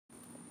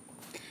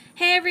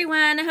Hey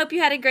everyone, I hope you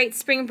had a great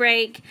spring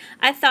break.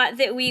 I thought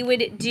that we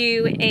would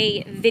do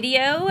a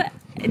video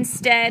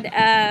instead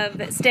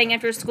of staying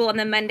after school on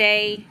the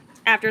Monday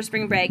after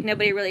spring break.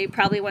 Nobody really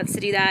probably wants to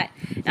do that.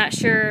 Not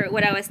sure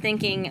what I was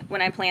thinking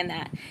when I planned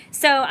that.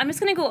 So I'm just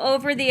going to go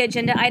over the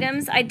agenda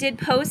items. I did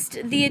post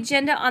the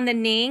agenda on the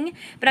Ning,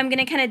 but I'm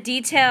going to kind of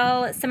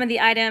detail some of the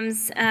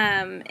items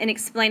and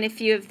explain a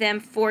few of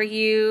them for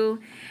you.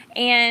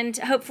 And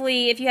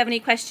hopefully, if you have any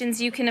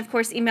questions, you can, of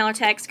course, email or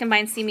text, come by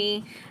and see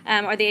me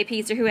or the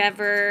APs or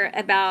whoever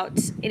about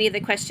any of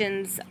the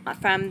questions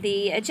from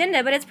the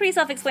agenda. But it's pretty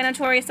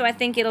self-explanatory, so I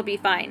think it'll be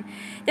fine.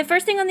 The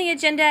first thing on the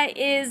agenda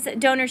is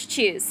Donors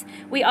Choose.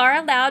 We are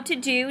allowed to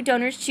do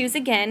Donors Choose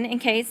again. In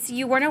case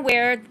you weren't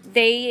aware,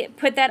 they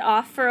put that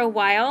off for a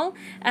while.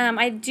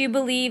 I do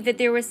believe that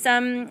there were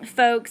some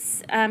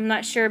folks, I'm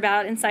not sure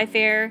about in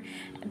Sci-Fair,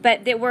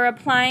 but that were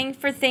applying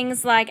for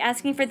things like,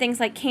 asking for things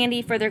like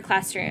candy for their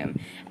classroom.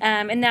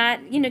 And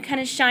that, kind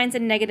of shines a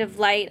negative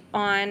light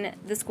on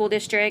the school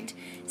district.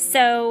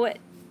 So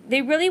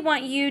they really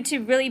want you to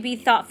really be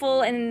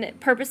thoughtful and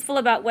purposeful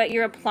about what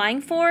you're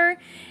applying for.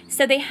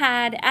 So they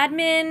had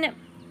admin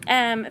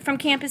from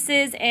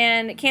campuses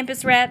and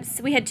campus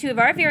reps. We had two of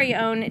our very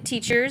own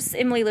teachers,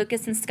 Emily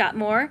Lucas and Scott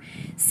Moore,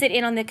 sit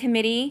in on the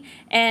committee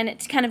and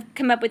to kind of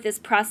come up with this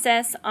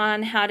process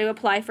on how to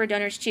apply for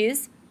Donors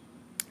Choose.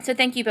 So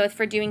thank you both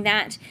for doing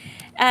that.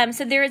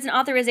 So there is an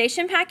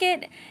authorization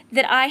packet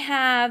that I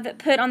have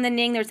put on the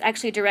Ning. There's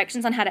actually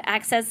directions on how to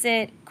access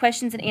it,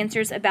 questions and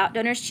answers about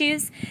Donors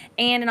Choose,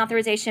 and an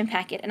authorization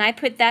packet. And I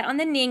put that on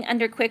the Ning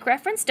under Quick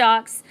Reference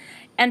Docs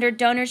under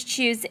Donors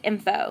Choose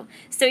Info.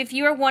 So if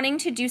you are wanting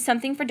to do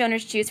something for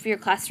Donors Choose for your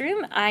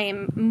classroom, I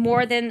am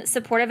more than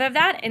supportive of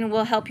that and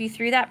will help you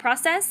through that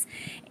process.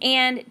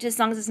 And just as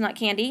long as it's not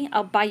candy,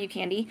 I'll buy you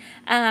candy.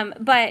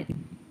 But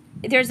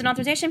there's an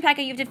authorization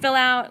packet you have to fill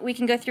out. We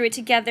can go through it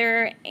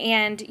together,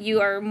 and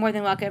you are more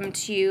than welcome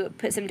to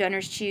put some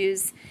Donors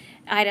Choose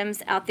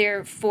items out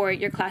there for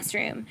your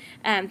classroom.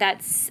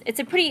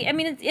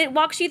 It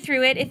walks you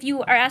through it. If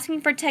you are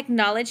asking for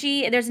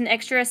technology, there's an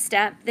extra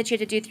step that you have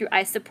to do through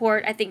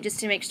iSupport, I think, just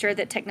to make sure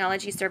that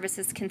technology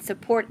services can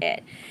support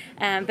it.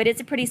 But it's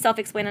a pretty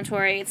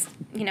self-explanatory.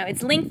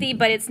 It's lengthy,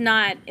 but it's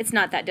not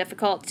that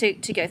difficult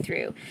to go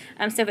through.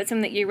 So if it's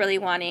something that you're really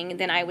wanting,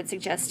 then I would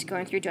suggest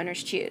going through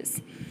Donors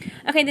Choose.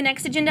 Okay, the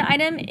next agenda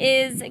item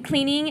is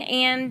cleaning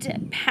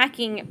and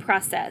packing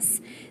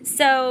process.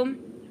 So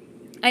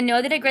I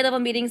know that at grade level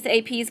meetings, the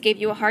APs gave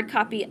you a hard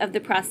copy of the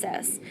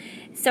process.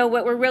 So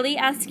what we're really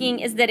asking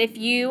is that if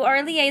you are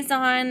a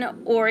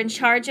liaison or in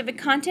charge of a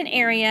content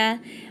area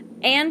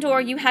and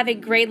or you have a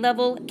grade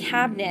level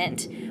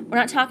cabinet, we're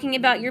not talking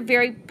about your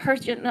very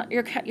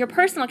your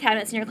personal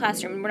cabinets in your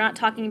classroom. We're not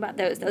talking about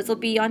those. Those will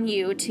be on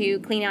you to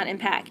clean out and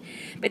pack.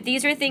 But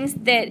these are things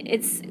that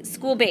it's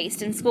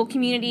school-based and school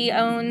community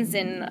owns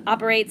and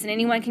operates, and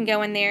anyone can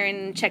go in there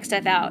and check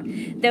stuff out.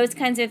 Those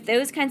kinds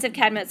of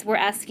cabinets, we're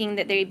asking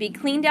that they be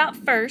cleaned out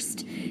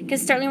first,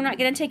 because certainly we're not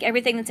going to take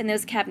everything that's in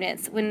those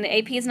cabinets. When the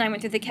APs and I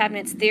went through the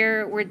cabinets,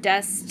 there were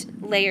dust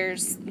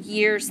layers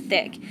years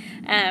thick.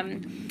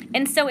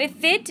 And so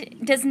if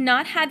it does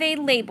not have a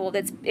label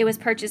it was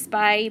purchased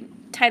by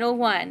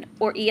Title I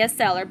or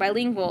ESL or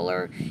Bilingual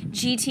or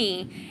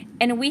GT,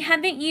 and we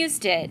haven't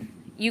used it,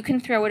 you can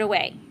throw it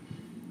away.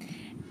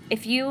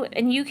 You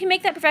can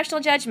make that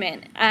professional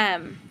judgment,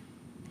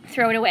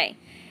 throw it away.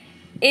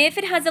 If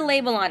it has a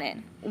label on it,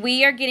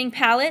 we are getting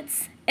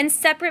pallets and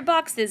separate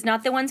boxes,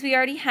 not the ones we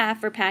already have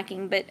for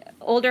packing, but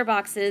older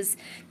boxes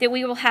that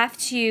we will have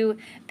to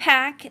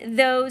pack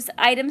those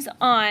items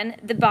on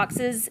the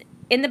boxes,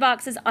 in the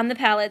boxes on the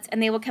pallets,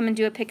 and they will come and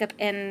do a pickup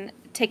and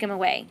take them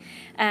away.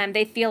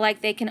 They feel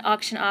like they can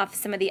auction off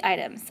some of the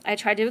items. I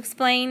tried to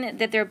explain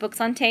that there are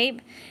books on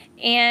tape,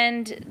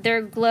 and there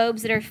are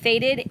globes that are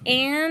faded,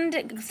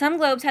 and some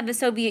globes have the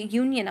Soviet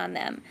Union on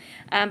them.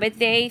 But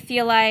they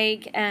feel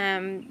like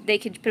they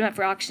could put them up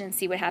for auction and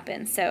see what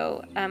happens.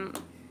 So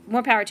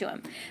more power to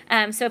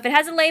them. So if it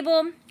has a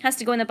label, it has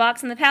to go in the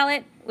box on the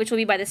pallet, which will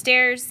be by the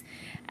stairs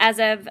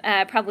as of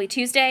probably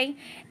Tuesday.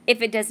 If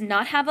it does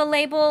not have a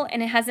label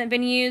and it hasn't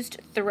been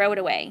used, throw it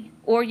away.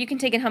 Or you can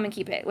take it home and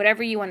keep it,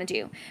 whatever you want to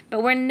do.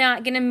 But we're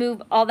not going to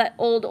move all that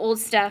old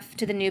stuff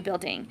to the new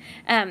building.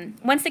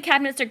 Once the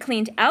cabinets are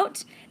cleaned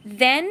out,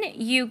 then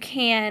you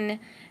can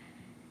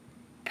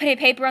put a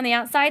paper on the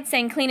outside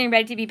saying clean and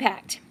ready to be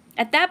packed.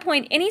 At that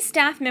point, any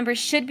staff member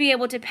should be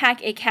able to pack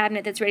a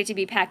cabinet that's ready to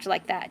be packed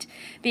like that,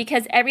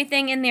 because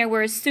everything in there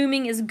we're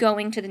assuming is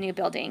going to the new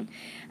building.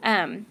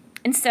 And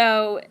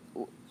so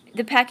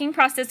the packing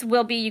process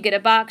will be, you get a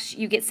box,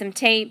 you get some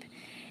tape,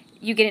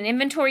 you get an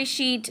inventory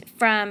sheet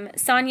from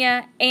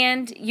Sonia,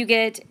 and you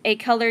get a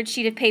colored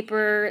sheet of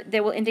paper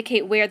that will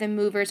indicate where the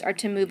movers are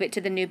to move it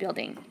to the new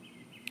building.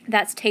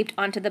 That's taped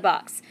onto the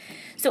box.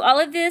 So all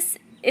of this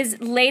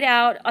is laid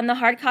out on the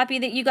hard copy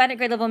that you got at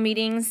grade level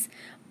meetings,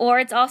 or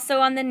it's also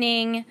on the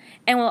Ning,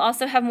 and we'll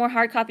also have more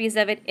hard copies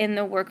of it in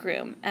the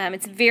workroom.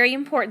 It's very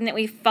important that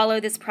we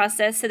follow this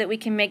process so that we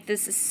can make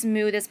this as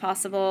smooth as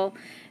possible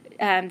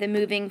the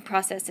moving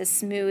process as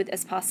smooth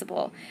as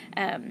possible.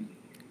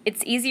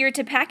 It's easier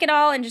to pack it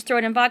all and just throw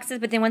it in boxes,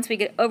 but then once we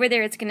get over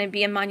there, it's going to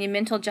be a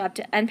monumental job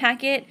to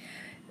unpack it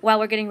while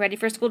we're getting ready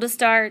for school to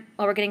start,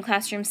 while we're getting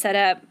classrooms set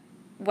up,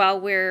 while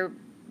we're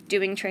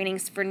doing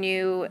trainings for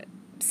new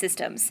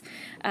systems.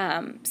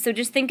 So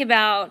just think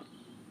about,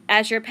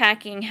 as you're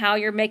packing, how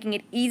you're making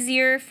it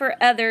easier for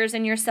others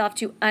and yourself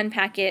to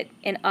unpack it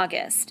in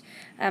August,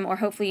 or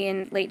hopefully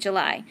in late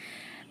July.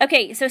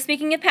 Okay, so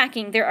speaking of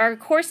packing, there are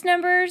course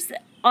numbers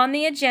on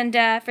the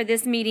agenda for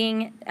this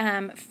meeting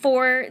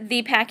for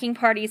the packing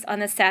parties on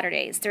the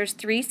Saturdays. There's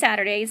 3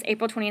 Saturdays,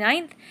 April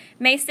 29th,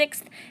 May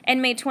 6th,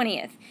 and May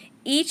 20th.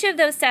 Each of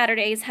those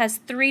Saturdays has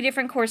 3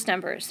 different course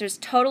numbers. There's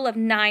a total of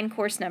 9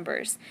 course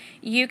numbers.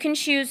 You can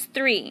choose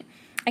 3.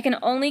 I can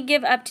only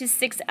give up to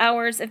 6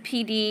 hours of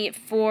PD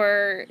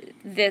for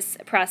this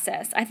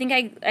process. I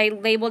think I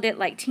labeled it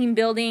like team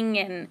building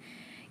and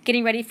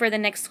getting ready for the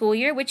next school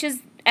year, which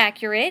is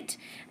accurate.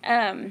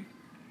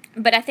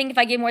 But I think if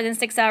I give more than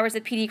 6 hours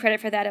of PD credit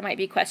for that, it might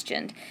be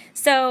questioned.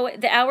 So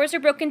the hours are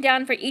broken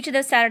down for each of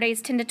those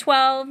Saturdays, 10 to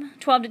 12,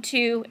 12 to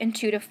 2, and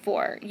 2 to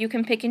 4. You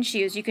can pick and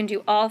choose. You can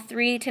do all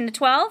 3 10 to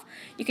 12.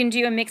 You can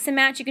do a mix and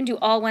match. You can do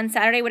all one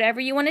Saturday, whatever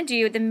you want to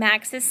do. The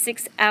max is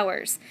 6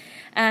 hours.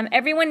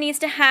 Everyone needs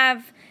to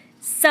have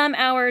some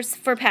hours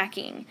for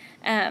packing.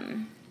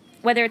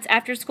 Whether it's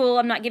after school,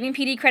 I'm not giving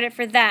PD credit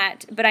for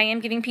that, but I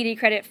am giving PD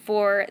credit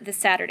for the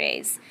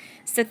Saturdays.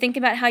 So think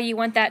about how you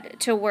want that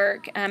to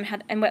work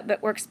and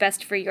what works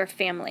best for your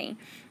family.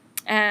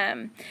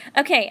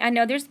 Okay, I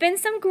know there's been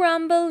some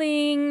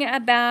grumbling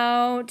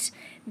about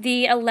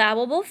the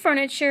allowable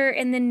furniture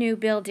in the new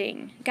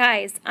building.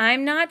 Guys,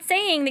 I'm not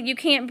saying that you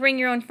can't bring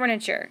your own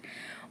furniture.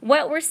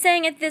 What we're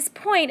saying at this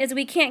point is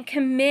we can't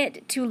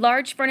commit to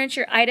large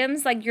furniture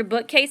items like your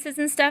bookcases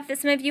and stuff that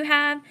some of you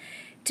have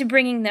to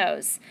bringing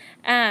those.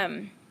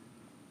 I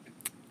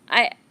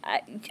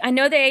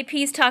know the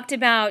APs talked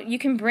about you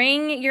can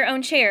bring your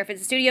own chair. If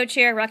it's a studio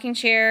chair, rocking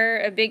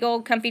chair, a big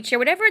old comfy chair,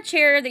 whatever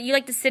chair that you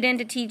like to sit in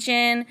to teach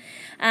in,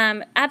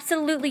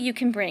 absolutely you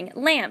can bring.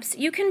 Lamps,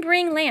 you can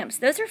bring lamps.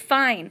 Those are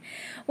fine.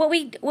 What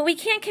we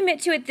can't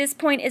commit to at this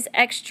point is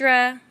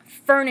extra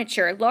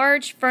furniture,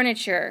 large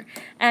furniture.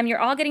 You're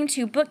all getting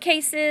 2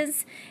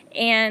 bookcases,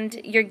 and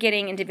you're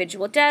getting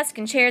individual desks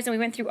and chairs, and we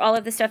went through all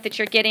of the stuff that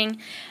you're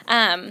getting,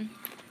 and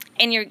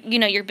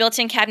your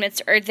built-in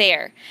cabinets are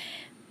there.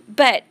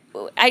 But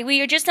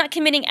we are just not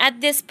committing at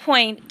this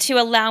point to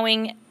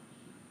allowing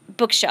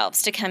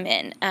bookshelves to come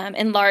in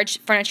and large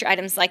furniture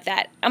items like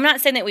that. I'm not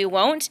saying that we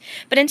won't,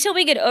 but until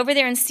we get over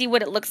there and see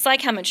what it looks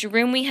like, how much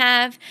room we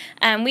have,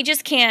 we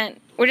just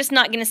can't. We're just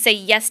not going to say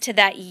yes to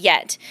that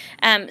yet.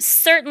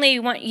 Certainly, we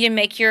want you to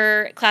make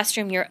your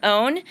classroom your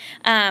own.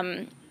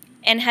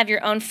 And have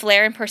your own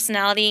flair and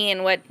personality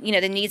and what,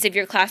 the needs of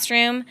your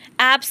classroom.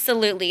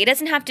 Absolutely. It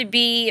doesn't have to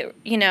be,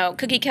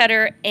 cookie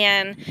cutter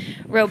and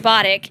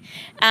robotic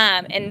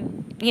and,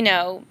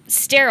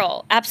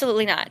 sterile.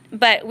 Absolutely not.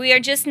 But we are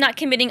just not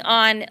committing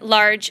on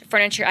large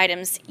furniture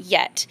items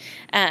yet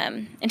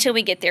until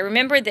we get there.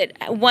 Remember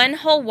that one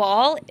whole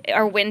wall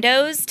are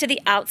windows to the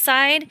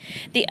outside.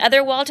 The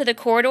other wall to the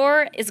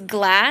corridor is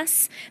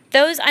glass.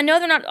 Those, I know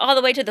they're not all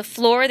the way to the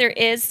floor. There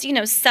is,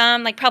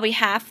 some, like probably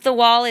half the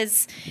wall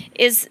is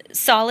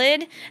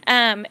solid.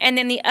 And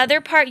then the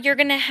other part, you're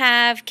going to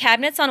have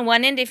cabinets on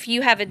one end if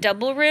you have a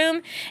double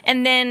room.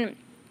 And then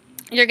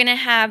you're going to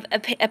have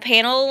a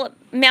panel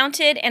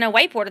mounted and a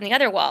whiteboard on the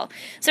other wall.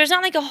 So there's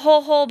not like a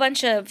whole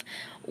bunch of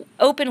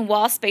open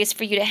wall space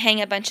for you to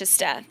hang a bunch of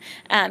stuff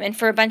and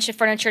for a bunch of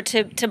furniture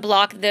to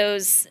block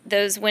those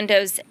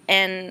windows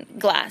and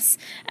glass.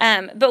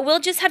 But we'll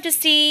just have to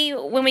see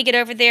when we get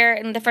over there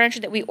and the furniture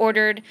that we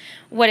ordered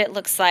what it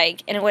looks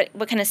like and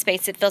what kind of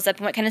space it fills up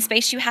and what kind of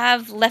space you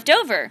have left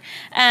over.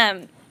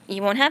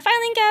 You won't have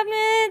filing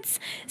cabinets,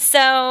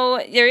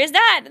 so there is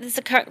that. This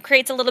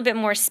creates a little bit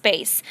more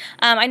space.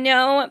 I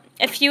know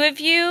a few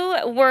of you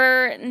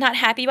were not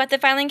happy about the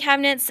filing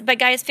cabinets, but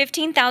guys,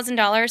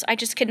 $15,000, I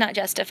just could not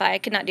justify. I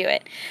could not do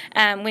it.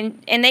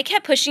 And they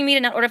kept pushing me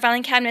to not order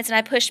filing cabinets, and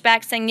I pushed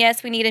back saying,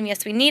 yes, we need them,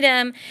 yes, we need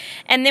them.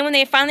 And then when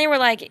they finally were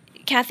like,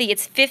 Kathy,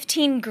 it's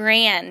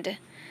 $15,000.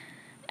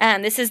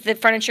 This is the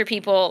furniture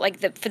people,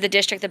 for the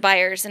district, the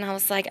buyers, and I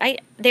was like,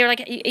 they were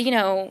like,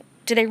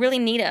 do they really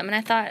need them? And I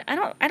thought,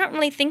 I don't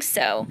really think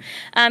so,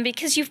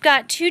 because you've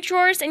got 2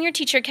 drawers in your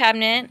teacher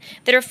cabinet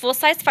that are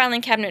full-size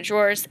filing cabinet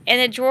drawers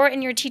and a drawer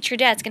in your teacher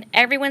desk, and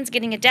everyone's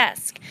getting a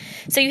desk.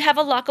 So you have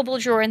a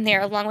lockable drawer in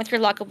there along with your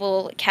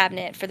lockable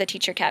cabinet for the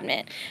teacher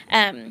cabinet.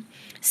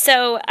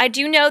 So I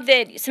do know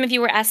that some of you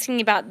were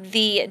asking about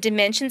the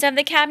dimensions of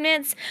the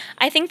cabinets.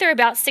 I think they're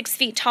about 6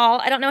 feet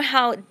tall. I don't know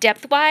how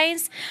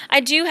depth-wise.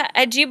 I do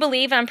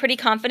believe, and I'm pretty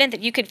confident,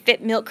 that you could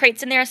fit milk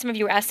crates in there. Some of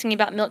you were asking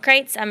about milk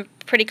crates. I'm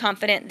pretty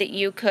confident that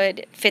you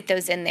could fit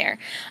those in there.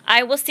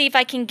 I will see if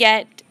I can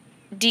get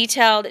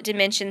detailed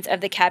dimensions of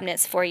the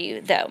cabinets for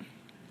you, though.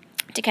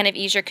 to kind of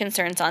ease your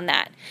concerns on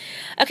that.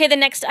 Okay, the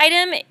next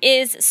item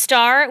is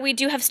STAR. We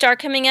do have STAR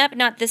coming up,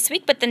 not this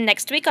week, but the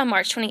next week on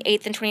March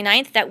 28th and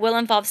 29th. That will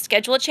involve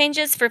schedule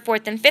changes for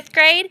 4th and 5th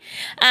grade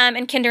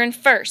and Kinder and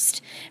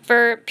 1st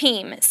for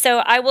PEEM.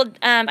 So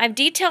I've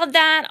detailed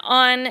that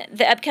on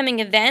the upcoming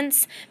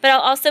events, but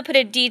I'll also put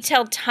a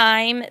detailed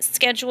time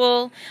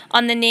schedule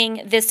on the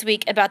Ning this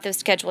week about those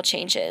schedule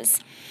changes.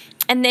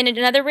 And then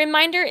another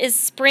reminder is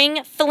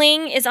Spring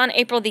Fling is on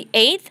April the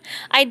 8th.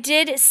 I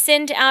did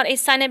send out a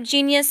sign-up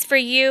genius for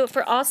you.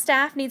 For all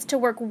staff needs to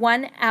work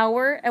 1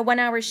 hour, a 1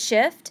 hour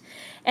shift.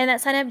 And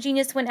that sign-up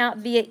genius went out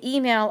via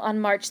email on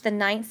March the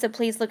 9th, so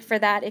please look for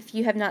that if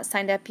you have not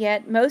signed up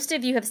yet. Most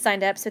of you have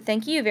signed up, so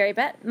thank you very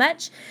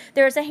much.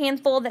 There's a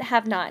handful that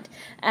have not.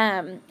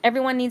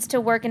 Everyone needs to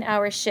work an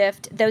hour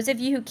shift. Those of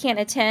you who can't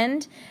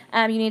attend,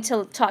 you need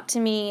to talk to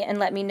me and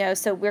let me know,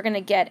 so we're going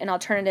to get an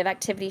alternative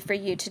activity for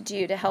you to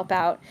do to help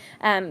out.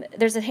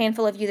 There's a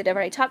handful of you that have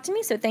already talked to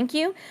me, so thank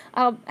you.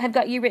 I'll have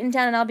got you written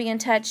down, and I'll be in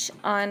touch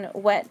on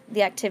what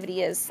the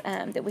activity is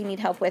that we need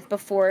help with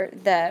before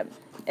the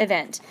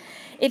event.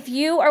 If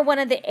you are one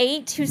of the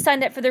 8 who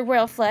signed up for the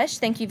Royal Flush,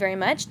 thank you very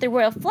much. The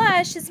Royal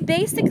Flush is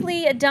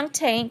basically a dunk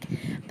tank,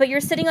 but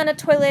you're sitting on a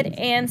toilet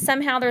and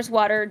somehow there's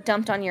water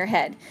dumped on your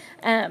head.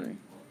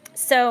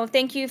 So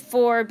thank you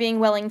for being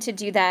willing to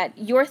do that.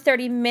 Your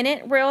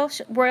 30-minute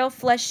Royal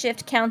Flush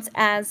shift counts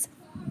as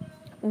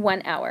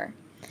 1 hour.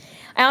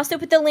 I also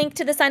put the link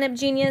to the Sign Up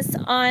Genius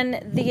on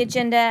the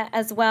agenda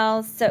as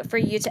well, so for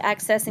you to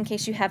access in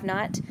case you have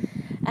not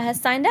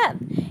signed up.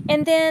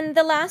 And then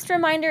the last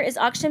reminder is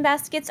auction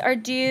baskets are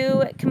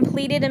due,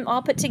 completed and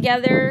all put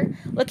together,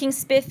 looking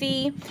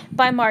spiffy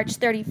by March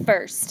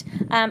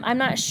 31st. I'm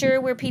not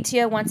sure where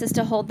PTO wants us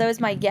to hold those.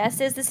 My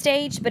guess is the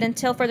stage, but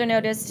until further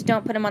notice,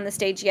 don't put them on the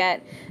stage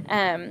yet.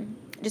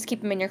 Just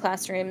keep them in your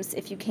classrooms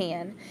if you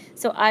can.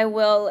 So I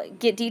will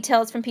get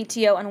details from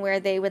PTO on where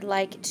they would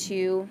like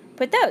to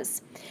put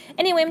those.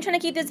 Anyway, I'm trying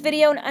to keep this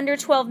video in under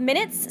 12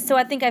 minutes, so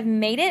I think I've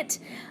made it.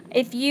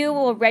 If you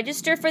will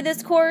register for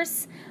this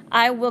course,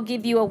 I will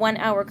give you a 1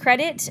 hour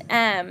credit.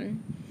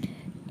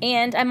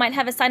 And I might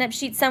have a sign-up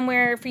sheet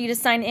somewhere for you to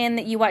sign in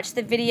that you watch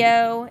the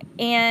video,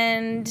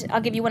 and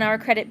I'll give you 1 hour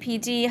credit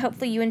PD.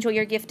 Hopefully you enjoy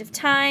your gift of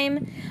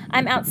time.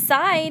 I'm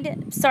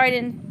outside. Sorry I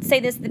didn't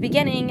say this at the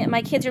beginning.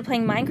 My kids are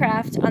playing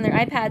Minecraft on their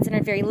iPads and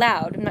are very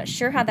loud. I'm not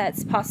sure how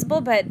that's possible,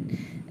 but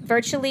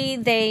virtually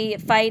they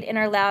fight and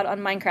are loud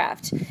on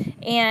Minecraft.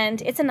 And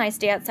it's a nice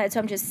day outside, so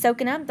I'm just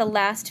soaking up the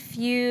last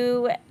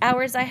few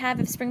hours I have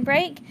of spring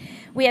break.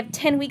 We have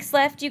 10 weeks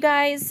left, you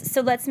guys,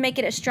 so let's make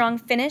it a strong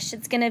finish.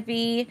 It's going to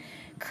be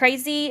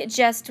crazy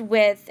just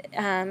with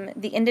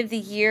the end of the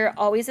year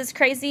always is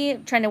crazy,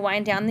 trying to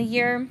wind down the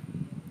year.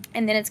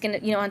 And then it's going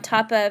to, on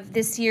top of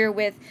this year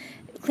with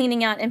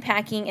cleaning out and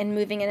packing and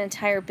moving an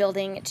entire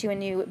building to a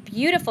new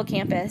beautiful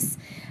campus.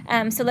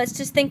 So let's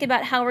just think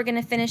about how we're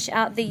going to finish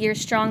out the year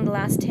strong the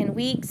last 10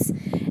 weeks.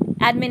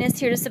 Admin is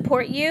here to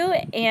support you,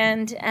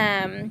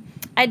 and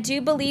I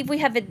do believe we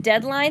have a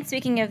deadline,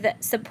 speaking of the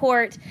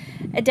support,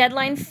 a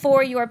deadline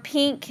for your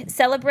pink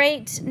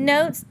Celebrate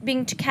notes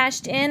being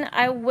cashed in.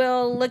 I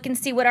will look and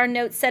see what our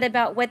notes said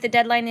about what the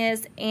deadline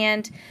is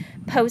and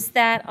post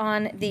that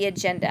on the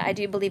agenda. I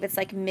do believe it's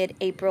like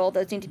mid-April.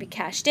 Those need to be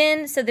cashed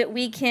in so that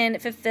we can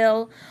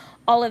fulfill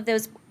all of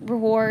those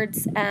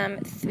rewards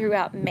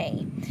throughout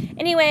May.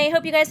 Anyway,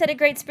 hope you guys had a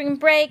great spring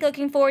break.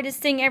 Looking forward to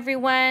seeing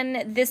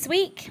everyone this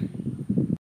week.